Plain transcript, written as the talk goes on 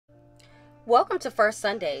Welcome to First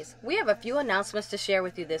Sundays. We have a few announcements to share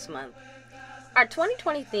with you this month. Our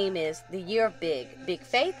 2020 theme is the year of big. Big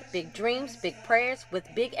faith, big dreams, big prayers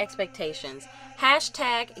with big expectations.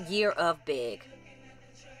 Hashtag year of big.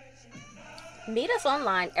 Meet us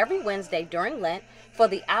online every Wednesday during Lent for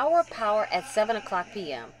the Hour of Power at 7 o'clock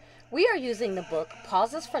p.m. We are using the book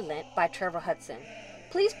Pauses for Lent by Trevor Hudson.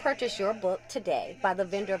 Please purchase your book today by the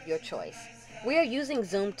vendor of your choice. We are using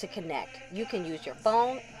Zoom to connect. You can use your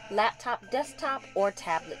phone, laptop, desktop, or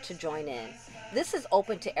tablet to join in. This is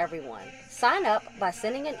open to everyone. Sign up by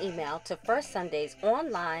sending an email to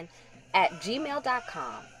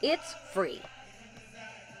firstsundaysonline@gmail.com. It's free.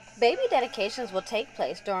 Baby dedications will take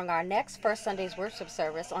place during our next First Sundays worship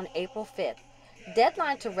service on April 5th.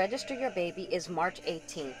 Deadline to register your baby is March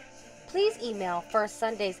 18th. Please email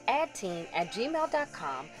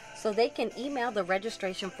firstsundaysAdTeen@gmail.com so they can email the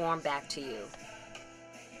registration form back to you.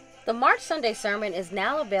 The March Sunday sermon is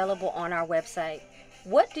now available on our website.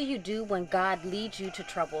 What Do You Do When God Leads You to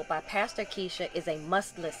Trouble by Pastor Keisha is a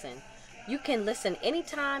must listen. You can listen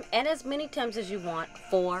anytime and as many times as you want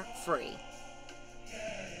for free.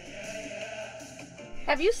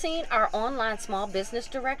 Have you seen our online small business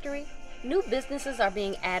directory? New businesses are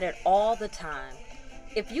being added all the time.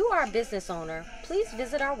 If you are a business owner, please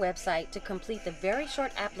visit our website to complete the very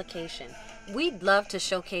short application. We'd love to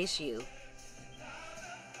showcase you.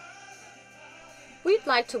 We'd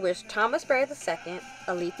like to wish Thomas Berry II,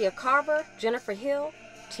 Alethea Carver, Jennifer Hill,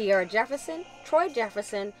 Tiara Jefferson, Troy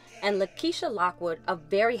Jefferson, and Lakeisha Lockwood a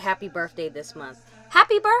very happy birthday this month.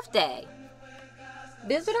 Happy birthday!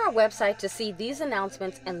 Visit our website to see these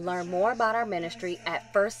announcements and learn more about our ministry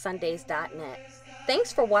at firstsundays.net.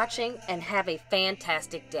 Thanks for watching and have a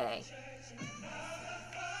fantastic day.